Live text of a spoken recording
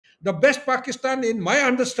The best Pakistan, in my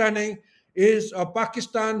understanding, is a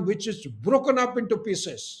Pakistan which is broken up into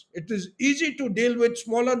pieces. It is easy to deal with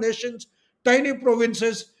smaller nations, tiny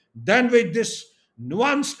provinces, than with this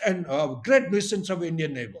nuanced and great nuisance of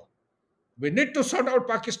Indian neighbor. We need to sort out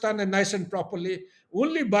Pakistan and nice and properly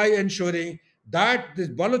only by ensuring that this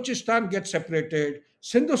Balochistan gets separated,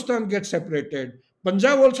 Sindhustan gets separated,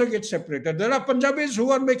 Punjab also gets separated. There are Punjabis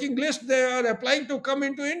who are making lists, they are applying to come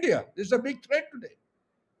into India. This is a big threat today.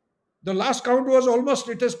 The last count was almost,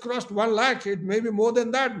 it has crossed 1 lakh. It may be more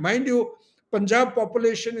than that. Mind you, Punjab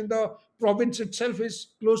population in the province itself is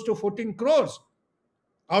close to 14 crores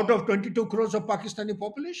out of 22 crores of Pakistani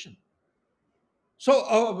population.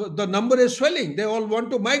 So the number is swelling. They all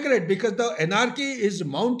want to migrate because the anarchy is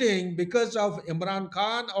mounting because of Imran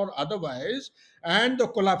Khan or otherwise and the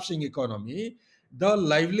collapsing economy. The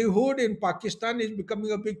livelihood in Pakistan is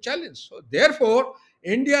becoming a big challenge. So therefore,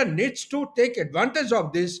 India needs to take advantage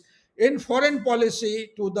of this in foreign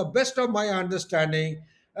policy to the best of my understanding.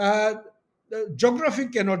 The geography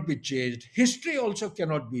cannot be changed. History also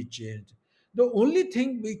cannot be changed. The only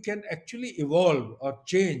thing we can actually evolve or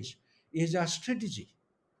change is our strategy.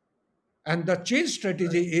 And the change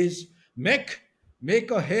strategy is make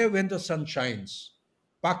a hay when the sun shines.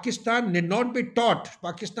 Pakistan need not be taught.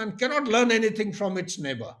 Pakistan cannot learn anything from its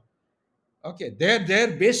neighbor. Okay, their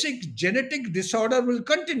basic genetic disorder will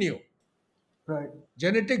continue. Right.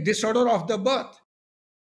 Genetic disorder of the birth.